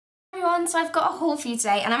everyone, so I've got a haul for you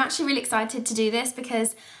today and I'm actually really excited to do this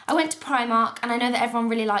because I went to Primark and I know that everyone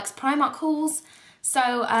really likes Primark hauls.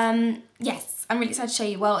 So yes, I'm really excited to show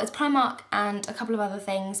you. Well, it's Primark and a couple of other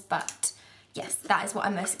things, but yes, that is what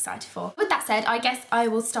I'm most excited for. With that said, I guess I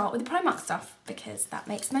will start with the Primark stuff because that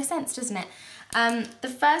makes most sense, doesn't it? The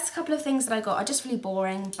first couple of things that I got are just really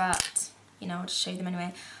boring, but you know, I'll just show you them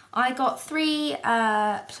anyway. I got 3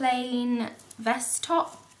 plain vest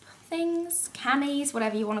top things, camis,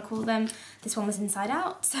 whatever you want to call them. This one was inside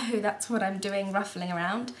out, so that's what I'm doing, ruffling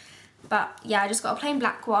around. But yeah, I just got a plain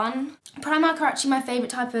black one. Primark are actually my favourite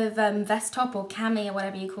type of vest top or cami or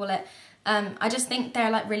whatever you call it. I just think they're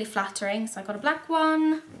like really flattering, so I got a black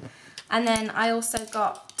one. And then I also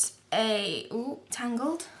got a, ooh,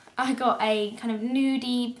 tangled. I got a kind of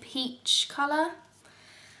nudie peach colour.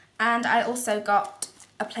 And I also got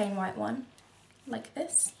a plain white one, like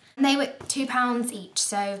this. And they were £2 each,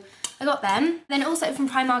 so I got them. Then also from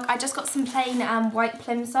Primark, I just got some plain white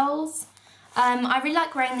Plimsoles. I really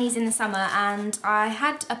like wearing these in the summer, and I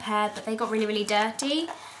had a pair, but they got really, really dirty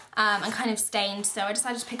and kind of stained, so I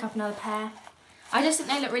decided to pick up another pair. I just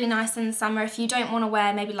think they look really nice in the summer if you don't want to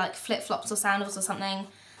wear maybe like flip-flops or sandals or something.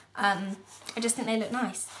 I just think they look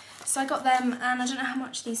nice. So I got them, and I don't know how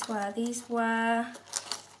much these were. These were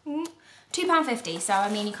 £2.50, so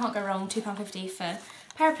I mean you can't go wrong, £2.50 for a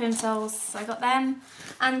pair of Plimsolles, so I got them.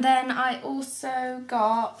 And then I also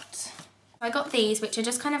got these, which are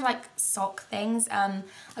just kind of like sock things. I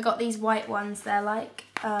got these white ones, they're like,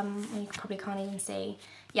 you probably can't even see,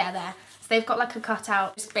 yeah, there. So they've got like a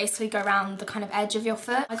cutout, just basically go around the kind of edge of your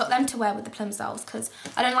foot. I got them to wear with the Plimsolles because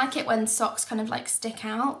I don't like it when socks kind of like stick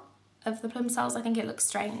out of the Plimsolles. I think it looks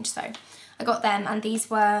strange, so I got them, and these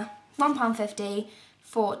were £1.50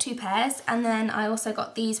 for 2 pairs. And then I also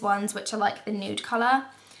got these ones, which are like the nude colour,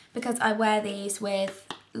 because I wear these with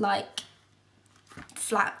like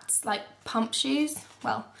flats, like pump shoes.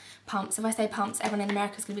 Well, pumps, if I say pumps, everyone in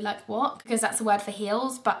America is going to be like, what? Because that's a word for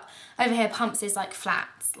heels, but over here pumps is like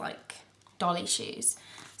flats, like dolly shoes.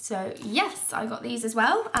 So yes, I got these as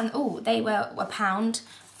well, and oh, they were £1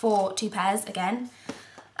 for 2 pairs again.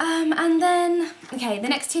 And then, okay, the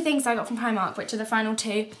next 2 things I got from Primark, which are the final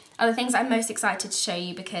 2, are the things I'm most excited to show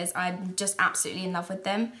you because I'm just absolutely in love with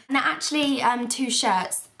them. And they're actually 2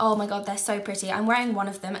 shirts. Oh my god, they're so pretty. I'm wearing one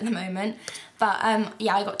of them at the moment. But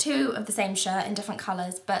yeah, I got 2 of the same shirt in different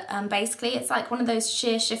colours. But basically it's like one of those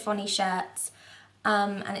sheer chiffon-y shirts.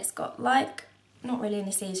 And it's got like, not really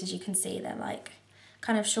any sleeves as you can see. They're like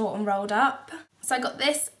kind of short and rolled up. So I got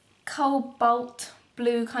this Colbalt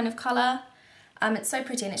blue kind of colour. It's so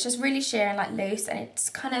pretty, and it's just really sheer and like loose, and it's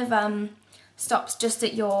kind of stops just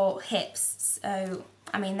at your hips. So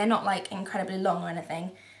I mean, they're not like incredibly long or anything,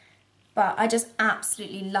 but I just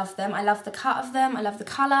absolutely love them. I love the cut of them, I love the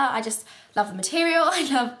colour, I just love the material,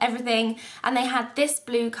 I love everything. And they had this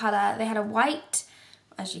blue colour, they had a white,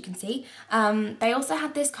 as you can see. They also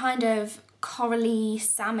had this kind of corally,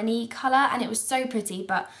 salmon-y colour, and it was so pretty,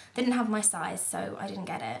 but they didn't have my size, so I didn't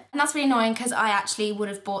get it. And that's really annoying because I actually would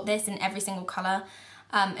have bought this in every single colour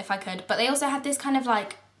if I could. But they also had this kind of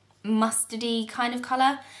like mustardy kind of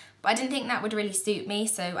colour, but I didn't think that would really suit me,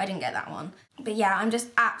 so I didn't get that one. But yeah, I'm just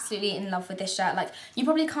absolutely in love with this shirt. Like, you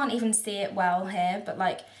probably can't even see it well here, but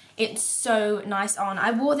like, it's so nice on. I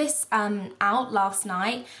wore this out last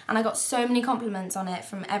night, and I got so many compliments on it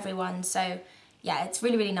from everyone, so yeah, it's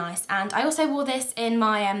really, really nice. And I also wore this in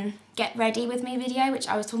my Get Ready With Me video, which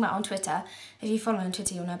I was talking about on Twitter. If you follow me on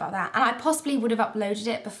Twitter, you'll know about that. And I possibly would have uploaded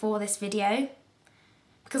it before this video,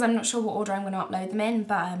 because I'm not sure what order I'm going to upload them in,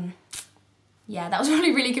 but yeah, that was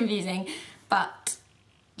really, really confusing. But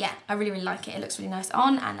yeah, I really, really like it. It looks really nice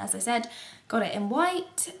on, and as I said, got it in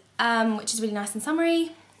white, which is really nice and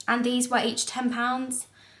summery. And these were each £10,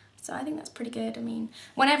 so I think that's pretty good. I mean,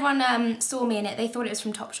 when everyone saw me in it, they thought it was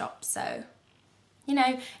from Topshop, so you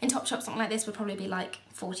know, in Topshop something like this would probably be like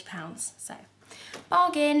 £40, so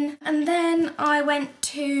bargain. And then I went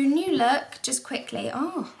to New Look just quickly.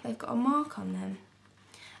 Oh, they've got a mark on them.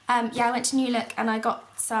 Yeah, I went to New Look and I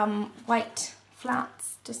got some white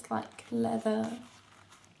flats, just like leather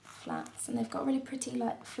flats, and they've got a really pretty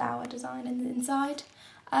like flower design in the inside.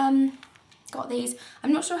 Got these.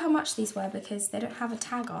 I'm not sure how much these were because they don't have a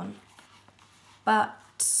tag on, but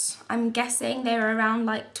I'm guessing they were around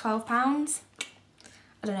like £12.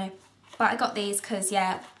 I don't know, but I got these because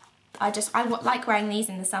yeah, I like wearing these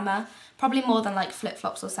in the summer, probably more than like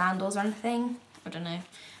flip-flops or sandals or anything. I don't know,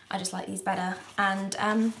 I just like these better, and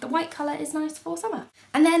the white colour is nice for summer.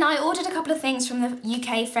 And then I ordered a couple of things from the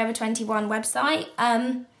UK Forever 21 website,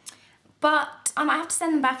 but I might have to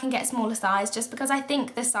send them back and get a smaller size just because I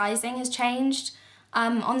think the sizing has changed.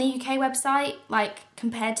 on the UK website, like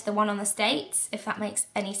compared to the one on the States, if that makes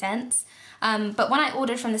any sense. But when I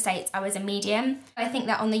ordered from the States, I was a medium. I think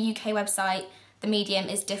that on the UK website, the medium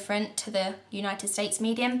is different to the United States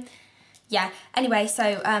medium. Yeah, anyway,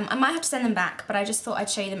 so I might have to send them back, but I just thought I'd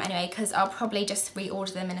show you them anyway, because I'll probably just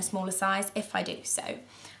reorder them in a smaller size if I do so.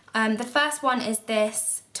 The first one is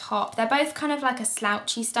this top. They're both kind of like a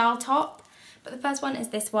slouchy style top, but the first one is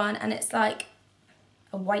this one, and it's like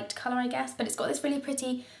a white colour, I guess, but it's got this really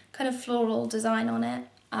pretty kind of floral design on it.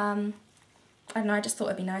 I don't know, I just thought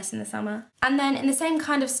it'd be nice in the summer. And then in the same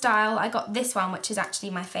kind of style, I got this one, which is actually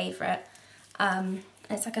my favourite.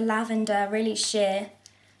 It's like a lavender, really sheer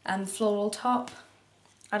floral top.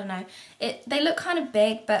 I don't know. They look kind of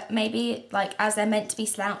big, but maybe like as they're meant to be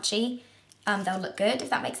slouchy, they'll look good, if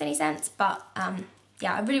that makes any sense. But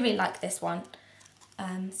yeah, I really, really like this one.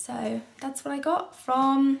 So that's what I got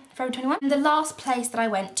from Forever 21. And the last place that I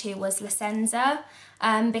went to was Senza,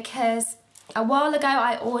 because a while ago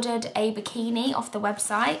I ordered a bikini off the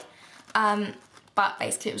website, but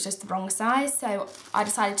basically it was just the wrong size, so I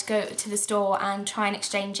decided to go to the store and try and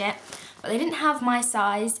exchange it. But they didn't have my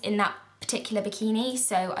size in that particular bikini,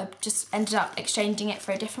 so I just ended up exchanging it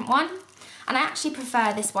for a different one. And I actually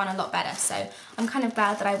prefer this one a lot better, so I'm kind of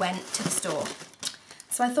glad that I went to the store.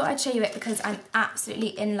 So I thought I'd show you it because I'm absolutely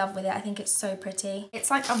in love with it. I think it's so pretty.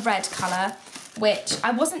 It's like a red colour, which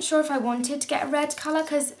I wasn't sure if I wanted to get a red colour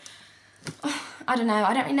because, I don't know,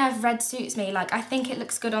 I don't really know if red suits me. Like, I think it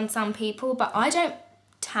looks good on some people, but I don't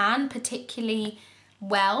tan particularly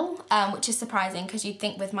well, which is surprising because you'd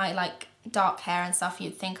think with my like dark hair and stuff,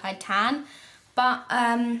 you'd think I'd tan. But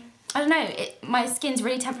I don't know, my skin's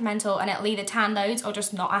really temperamental and it'll either tan loads or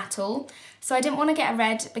just not at all. So I didn't want to get a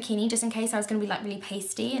red bikini just in case I was going to be like really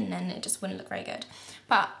pasty and then it just wouldn't look very good.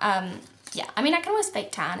 But yeah, I mean I can always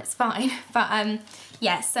fake tan, it's fine. But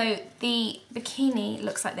yeah, so the bikini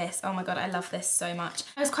looks like this. Oh my god, I love this so much.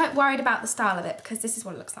 I was quite worried about the style of it because this is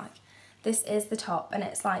what it looks like. This is the top and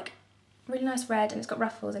it's like really nice red and it's got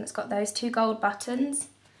ruffles and it's got those 2 gold buttons.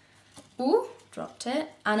 Ooh, dropped it.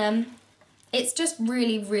 And it's just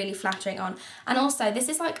really, really flattering on. And also this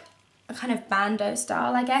is like a kind of bandeau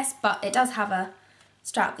style, I guess, but it does have a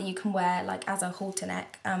strap that you can wear like as a halter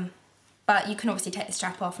neck. But you can obviously take the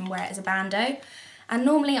strap off and wear it as a bandeau. And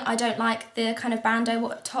normally I don't like the kind of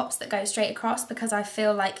bandeau tops that go straight across because I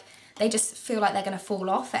feel like they just feel like they're going to fall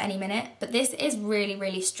off at any minute. But this is really,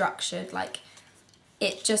 really structured. Like,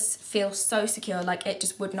 it just feels so secure, like it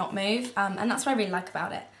just would not move. And that's what I really like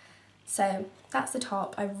about it. So that's the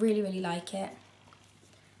top. I really, really like it.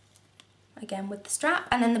 Again with the strap.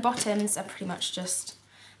 And then the bottoms are pretty much just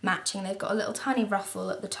matching. They've got a little tiny ruffle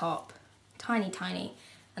at the top. Tiny, tiny.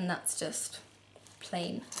 And that's just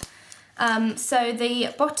plain. So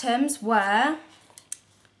the bottoms were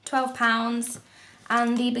 £12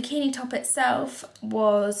 and the bikini top itself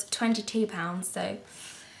was £22. So it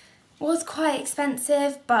was quite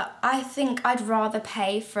expensive, but I think I'd rather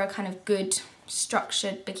pay for a kind of good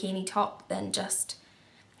structured bikini top than just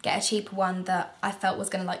get a cheaper one that I felt was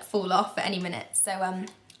going to like fall off at any minute. So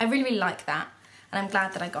I really, really like that. And I'm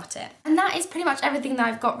glad that I got it. And that is pretty much everything that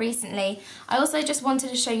I've got recently. I also just wanted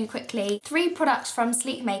to show you quickly 3 products from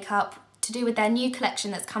SleekMakeUp to do with their new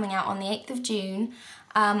collection that's coming out on the 8th of June.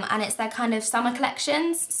 And it's their kind of summer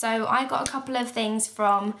collections. So I got a couple of things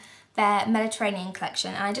from their Mediterranean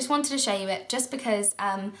collection and I just wanted to show you it just because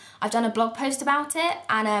I've done a blog post about it,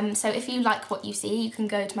 and so if you like what you see you can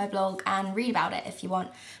go to my blog and read about it if you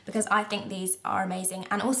want, because I think these are amazing.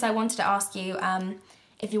 And also I wanted to ask you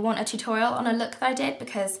if you want a tutorial on a look that I did,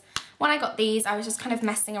 because when I got these I was just kind of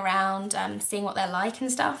messing around seeing what they're like and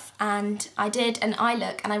stuff, and I did an eye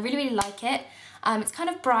look and I really, really like it. It's kind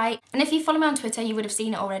of bright, and if you follow me on Twitter you would have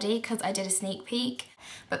seen it already because I did a sneak peek.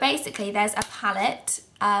 But basically there's a palette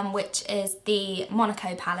which is the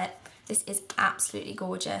Monaco palette. This is absolutely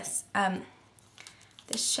gorgeous.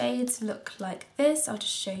 The shades look like this. I'll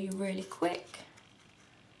just show you really quick.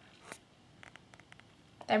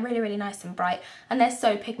 They're really, really nice and bright, and they're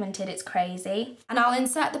so pigmented, it's crazy. And I'll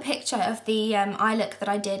insert the picture of the eye look that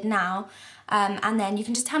I did now, and then you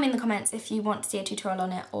can just tell me in the comments if you want to see a tutorial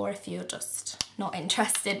on it or if you're just not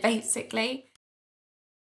interested, basically.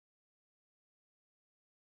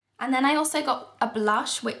 And then I also got a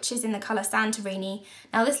blush, which is in the colour Santorini.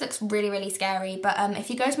 Now this looks really, really scary, but if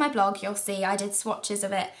you go to my blog, you'll see I did swatches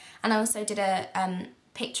of it, and I also did a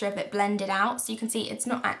picture of it blended out, so you can see it's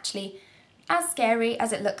not actually as scary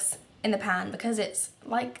as it looks in the pan, because it's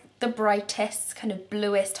like the brightest, kind of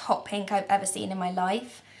bluest hot pink I've ever seen in my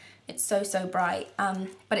life. It's so, so bright,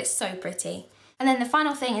 but it's so pretty. And then the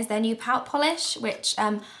final thing is their new Pout polish, which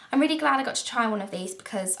I'm really glad I got to try one of these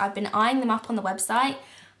because I've been eyeing them up on the website,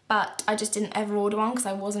 but I just didn't ever order one because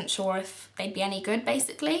I wasn't sure if they'd be any good,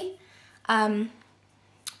 basically.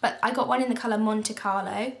 But I got one in the colour Monte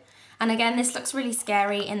Carlo, and again, this looks really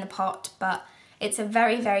scary in the pot, but it's a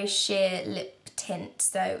very, very sheer lip tint,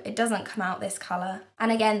 so it doesn't come out this colour.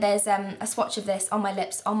 And again, there's a swatch of this on my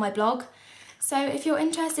lips on my blog. So if you're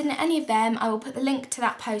interested in any of them, I will put the link to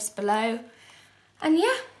that post below. And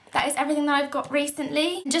yeah, that is everything that I've got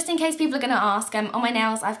recently. Just in case people are going to ask, on my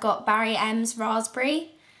nails I've got Barry M's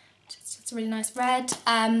Raspberry, just a really nice red.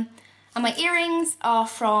 And my earrings are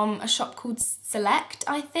from a shop called Select,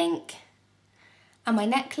 I think. And my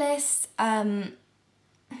necklace, I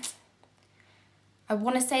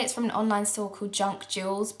want to say it's from an online store called Junk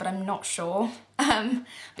Jewels, but I'm not sure. But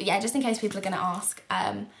yeah, just in case people are going to ask.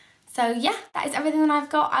 So yeah, that is everything that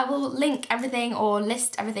I've got. I will link everything, or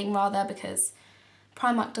list everything rather, because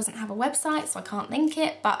Primark doesn't have a website, so I can't link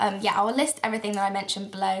it. But yeah, I will list everything that I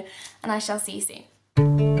mentioned below, and I shall see you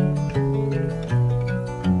soon.